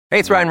Hey,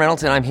 it's Ryan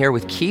Reynolds, and I'm here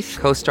with Keith,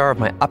 co-star of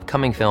my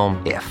upcoming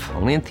film, If,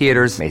 only in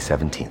theaters May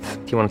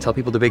 17th. Do you want to tell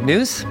people the big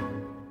news?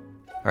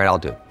 All right, I'll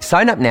do it.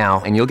 Sign up now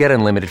and you'll get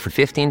unlimited for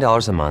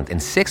 $15 a month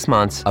and 6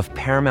 months of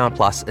Paramount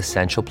Plus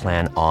Essential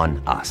Plan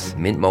on us.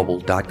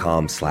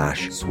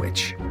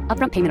 MintMobile.com/switch.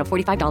 Upfront payment of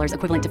 $45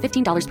 equivalent to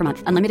 $15 per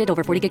month. Unlimited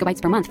over 40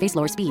 gigabytes per month. Face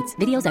lower speeds.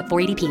 Videos at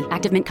 480p.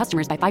 Active Mint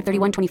customers by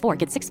 531.24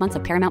 get 6 months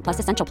of Paramount Plus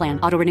Essential Plan.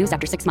 Auto renews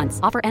after 6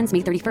 months. Offer ends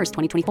May 31st,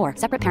 2024.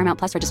 Separate Paramount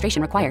Plus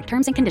registration required.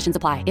 Terms and conditions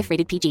apply if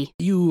rated PG.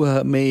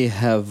 You may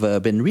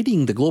have been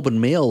reading the Globe and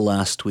Mail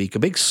last week. A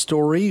big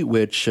story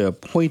which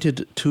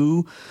pointed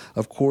to,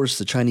 of course,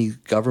 the Chinese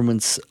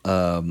government's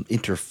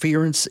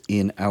interference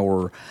in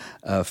our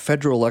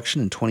federal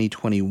election in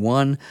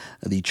 2021.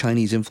 The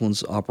Chinese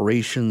influence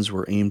operations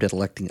were aimed at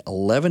electing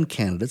 11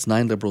 candidates,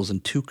 9 Liberals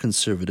and 2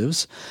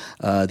 Conservatives.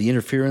 The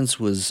interference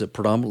was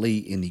predominantly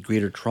in the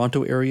Greater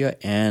Toronto area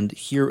and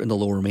here in the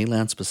Lower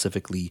Mainland,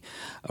 specifically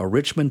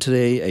Richmond.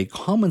 Today, a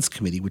Commons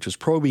Committee, which was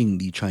probing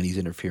the Chinese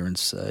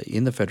interference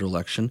in the federal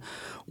election,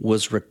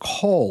 was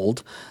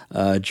recalled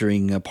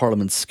during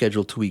Parliament's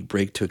scheduled 2-week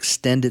break to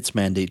extend its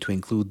mandate to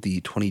include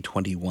the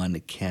 2021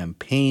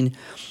 campaign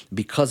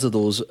because of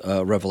those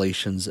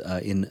revelations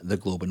in the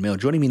Globe and Mail.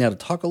 Joining me now to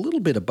talk a little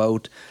bit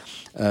about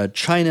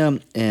China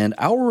and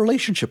our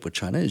relationship with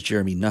China is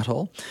Jeremy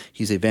Nuttall.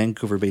 He's a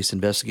Vancouver-based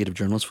investigative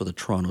journalist for the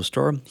Toronto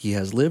Star. He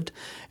has lived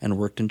and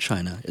worked in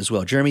China as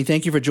well. Jeremy,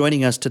 thank you for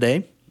joining us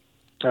today.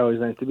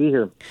 Always nice to be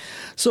here.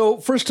 So,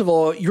 first of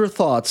all, your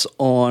thoughts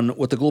on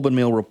what the Globe and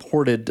Mail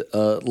reported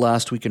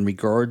last week in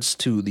regards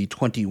to the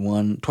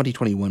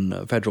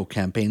 2021 federal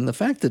campaign, and the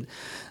fact that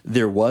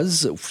there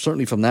was,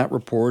 certainly from that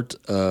report,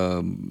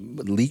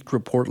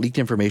 leaked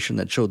information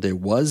that showed there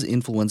was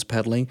influence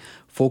peddling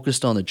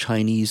focused on the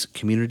Chinese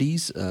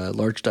communities,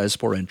 large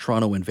diaspora in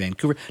Toronto and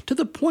Vancouver, to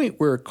the point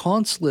where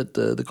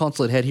the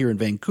consulate head here in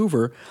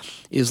Vancouver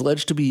is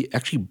alleged to be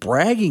actually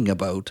bragging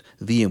about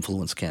the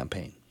influence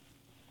campaign.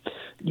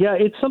 Yeah,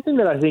 it's something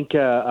that I think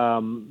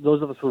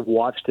those of us who have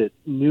watched it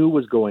knew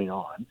was going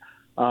on,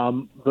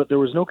 but there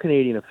was no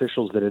Canadian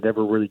officials that had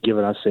ever really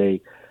given us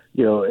any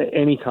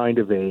kind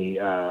of a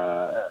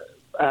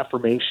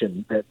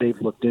affirmation that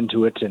they've looked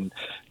into it and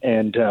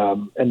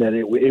that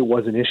it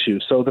was an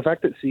issue. So the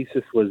fact that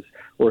CSIS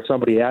or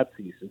somebody at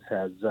CSIS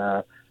has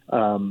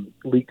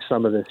leaked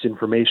some of this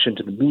information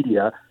to the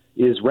media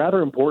is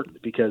rather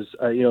important because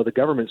the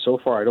government so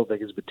far I don't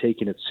think has been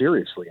taking it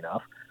seriously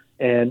enough.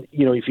 And,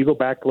 if you go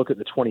back and look at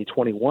the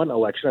 2021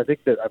 election, I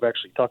think that I've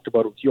actually talked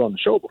about it with you on the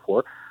show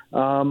before.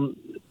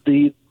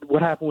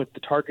 What happened with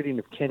the targeting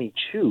of Kenny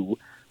Chiu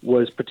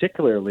was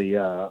particularly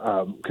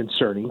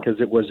concerning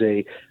because it was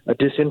a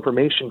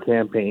disinformation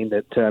campaign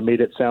that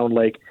made it sound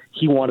like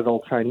he wanted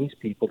all Chinese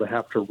people to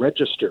have to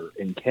register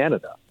in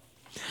Canada.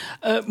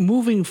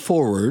 Moving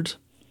forward,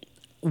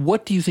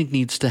 what do you think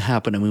needs to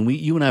happen? I mean,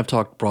 you and I have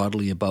talked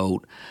broadly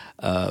about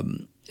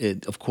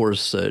Huawei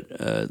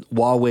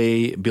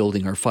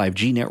building our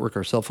 5G network,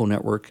 our cell phone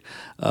network,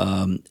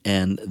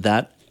 and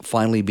that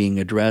finally being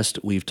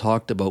addressed. We've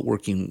talked about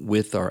working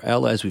with our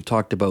allies. We've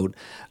talked about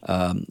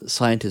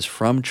scientists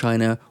from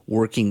China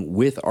working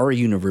with our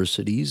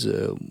universities,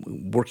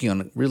 working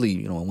on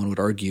really, one would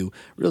argue,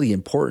 really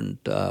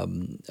important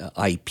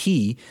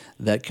IP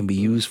that can be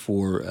used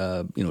for,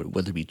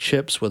 whether it be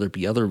chips, whether it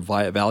be other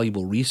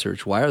valuable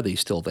research. Why are they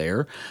still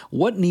there?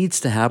 What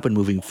needs to happen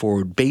moving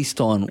forward based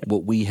on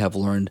what we have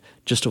learned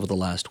just over the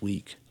last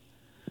week?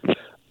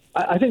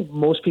 I think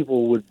most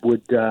people would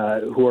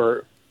who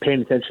are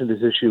paying attention to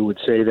this issue would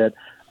say that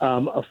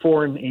a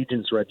foreign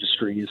agents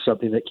registry is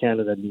something that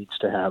Canada needs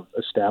to have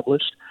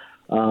established.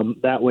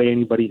 That way,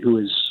 anybody who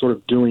is sort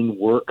of doing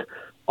work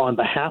on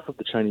behalf of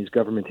the Chinese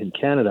government in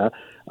Canada,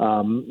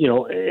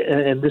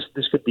 and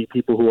this could be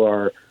people who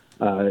are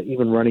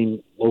even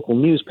running local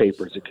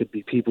newspapers. It could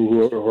be people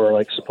who are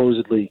like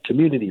supposedly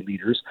community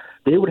leaders.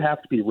 They would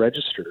have to be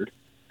registered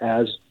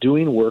as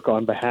doing work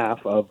on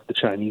behalf of the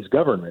Chinese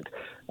government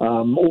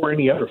or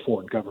any other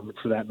foreign government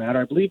for that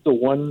matter. I believe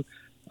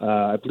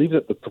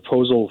that the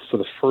proposal for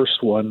the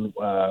first one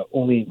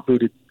only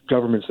included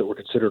governments that were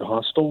considered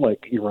hostile,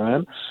 like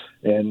Iran.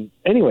 And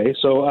anyway,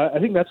 so I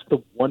think that's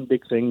the one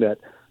big thing that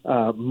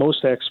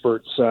most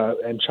experts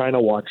and China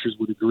watchers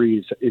would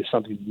agree is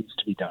something that needs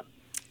to be done.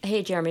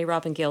 Hey, Jeremy,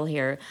 Robin Gill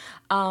here.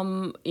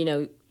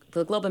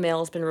 The Globe and Mail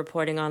has been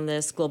reporting on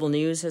this. Global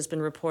News has been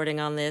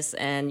reporting on this.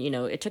 And,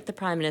 it took the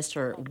Prime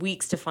Minister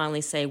weeks to finally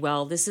say,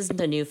 well, this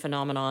isn't a new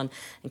phenomenon.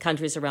 And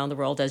countries around the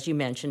world, as you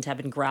mentioned, have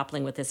been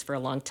grappling with this for a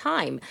long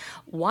time.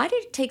 Why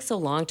did it take so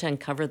long to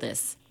uncover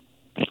this?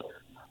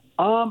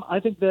 I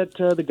think that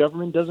the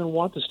government doesn't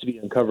want this to be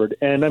uncovered.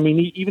 And, I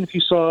mean, even if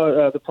you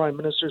saw the Prime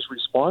Minister's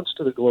response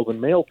to the Globe and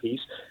Mail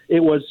piece,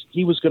 he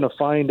was going to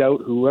find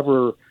out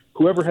whoever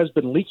has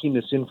been leaking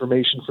this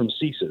information from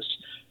CSIS.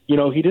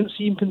 He didn't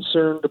seem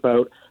concerned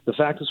about the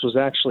fact this was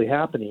actually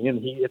happening,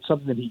 and it's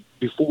something that he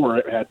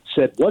before had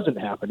said wasn't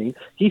happening.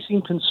 He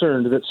seemed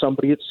concerned that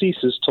somebody at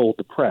CSIS told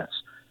the press,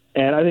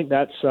 and I think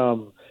that's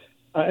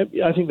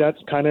I think that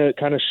kind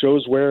of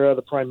shows where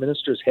the Prime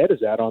Minister's head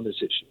is at on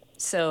this issue.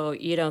 So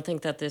you don't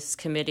think that this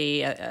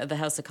committee, the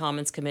House of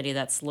Commons committee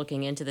that's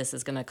looking into this,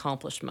 is going to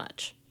accomplish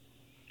much?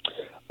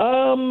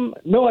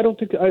 No, I don't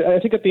think. I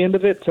think at the end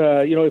of it,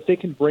 if they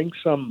can bring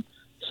some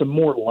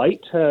more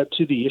light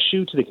to the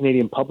issue to the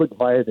Canadian public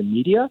via the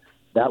media,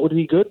 that would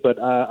be good.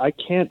 But I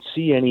can't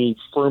see any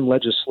firm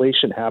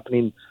legislation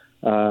happening.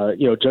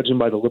 Judging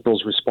by the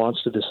Liberals'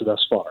 response to this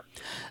thus far.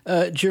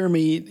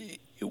 Jeremy,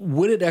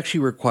 would it actually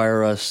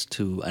require us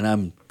to, and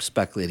I'm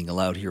speculating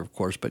aloud here, of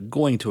course, but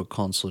going to a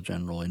consul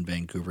general in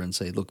Vancouver and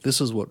say, look,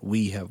 this is what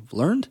we have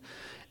learned,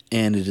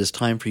 and it is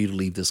time for you to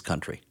leave this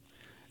country?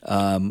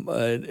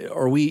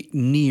 Are we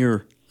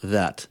near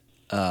that?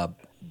 Are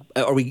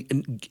we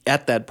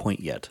at that point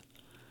yet?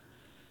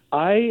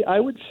 I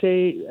would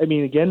say,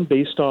 again,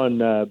 based on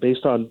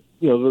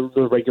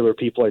the regular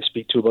people I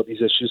speak to about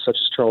these issues, such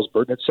as Charles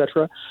Burton, et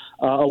cetera,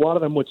 a lot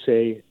of them would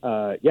say,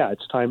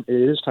 it's time. It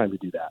is time to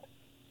do that.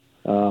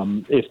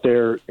 If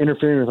they're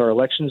interfering with our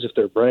elections, if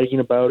they're bragging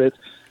about it,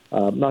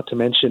 not to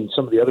mention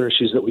some of the other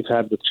issues that we've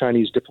had with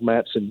Chinese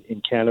diplomats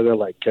in Canada,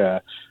 like,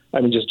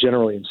 just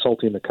generally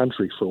insulting the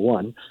country, for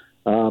one,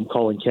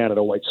 calling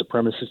Canada white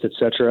supremacist, et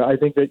cetera. I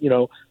think that,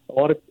 a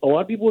lot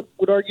of people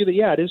would argue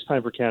that, it is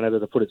time for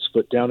Canada to put its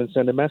foot down and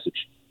send a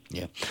message.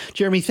 Yeah.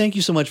 Jeremy, thank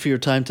you so much for your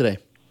time today.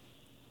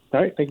 All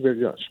right. Thank you very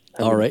much.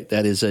 All right.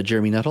 That is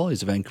Jeremy Nuttall.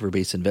 He's a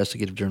Vancouver-based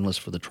investigative journalist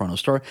for the Toronto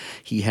Star.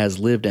 He has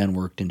lived and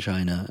worked in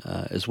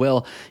China as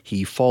well.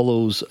 He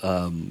follows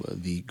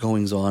the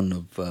goings-on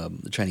of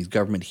the Chinese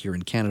government here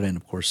in Canada and,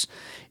 of course,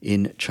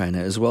 in China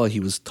as well. He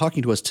was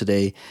talking to us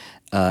today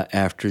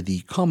after the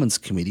Commons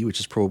Committee, which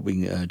is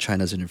probing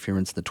China's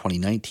interference in the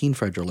 2019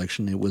 federal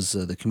election. It was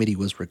the committee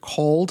was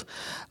recalled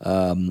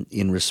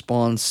in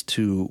response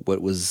to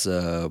what was,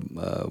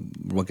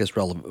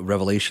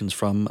 revelations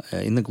from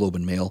in the Globe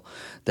and Mail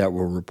that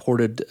were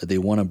reported. They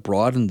want to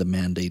broaden the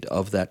mandate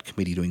of that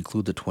committee to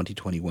include the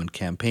 2021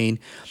 campaign.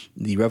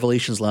 The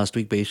revelations last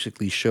week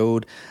basically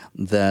showed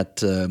that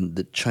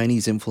the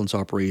Chinese influence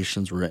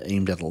operations were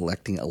aimed at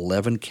electing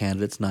 11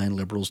 candidates, 9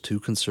 Liberals, 2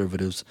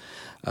 Conservatives,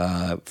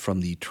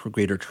 from the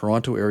Greater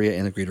Toronto area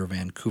and the Greater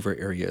Vancouver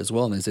area as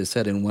well. And as I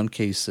said, in one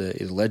case,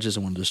 it alleges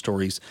in one of the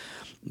stories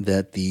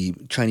that the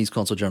Chinese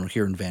Consul General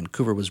here in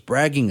Vancouver was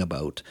bragging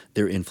about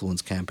their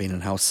influence campaign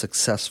and how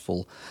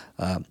successful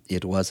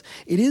it was.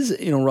 It is,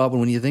 Robin,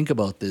 when you think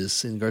about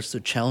this in regards to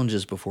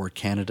challenges before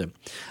Canada,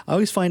 I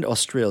always find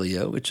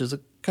Australia, which is a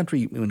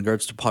country in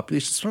regards to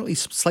population, certainly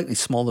slightly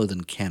smaller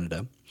than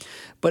Canada,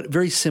 but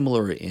very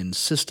similar in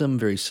system,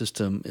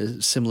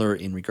 similar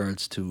in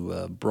regards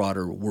to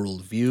broader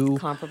worldview.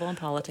 Comparable in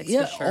politics,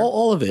 yeah, for sure.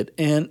 all of it.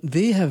 And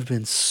they have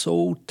been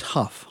so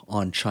tough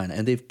on China,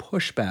 and they've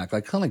pushed back,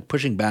 kind of like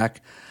pushing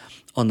back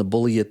on the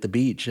bully at the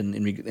beach, and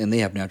they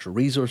have natural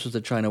resources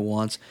that China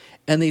wants,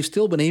 and they've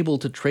still been able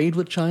to trade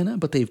with China,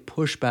 but they've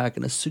pushed back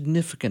in a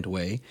significant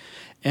way.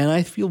 And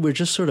I feel we're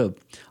just sort of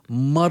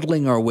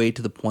muddling our way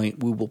to the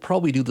point we will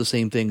probably do the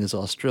same thing as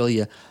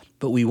Australia,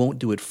 but we won't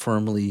do it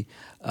firmly,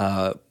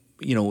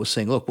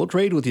 saying, look, we'll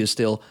trade with you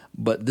still,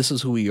 but this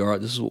is who we are,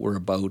 this is what we're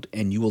about,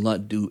 and you will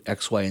not do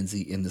X, Y, and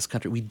Z in this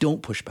country. We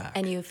don't push back.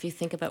 And if you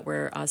think about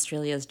where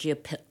Australia is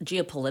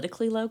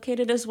geopolitically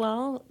located as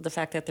well, the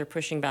fact that they're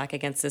pushing back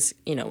against this,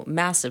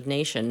 massive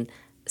nation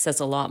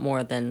says a lot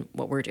more than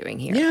what we're doing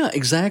here. Yeah,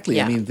 exactly.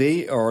 Yeah.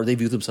 They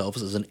view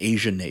themselves as an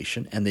Asian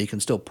nation, and they can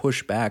still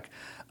push back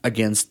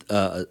against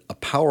a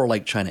power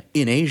like China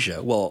in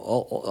Asia.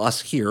 Well,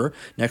 us here,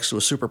 next to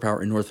a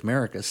superpower in North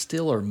America,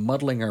 still are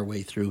muddling our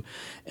way through.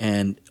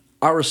 And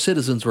our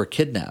citizens were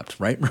kidnapped,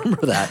 right?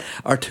 Remember that?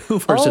 Our two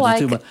of our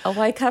citizens.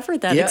 I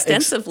covered that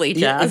extensively,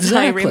 Jazz. Yeah,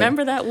 exactly. I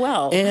remember that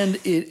well.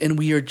 And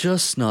we are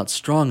just not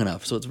strong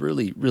enough. So it's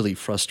really, really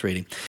frustrating.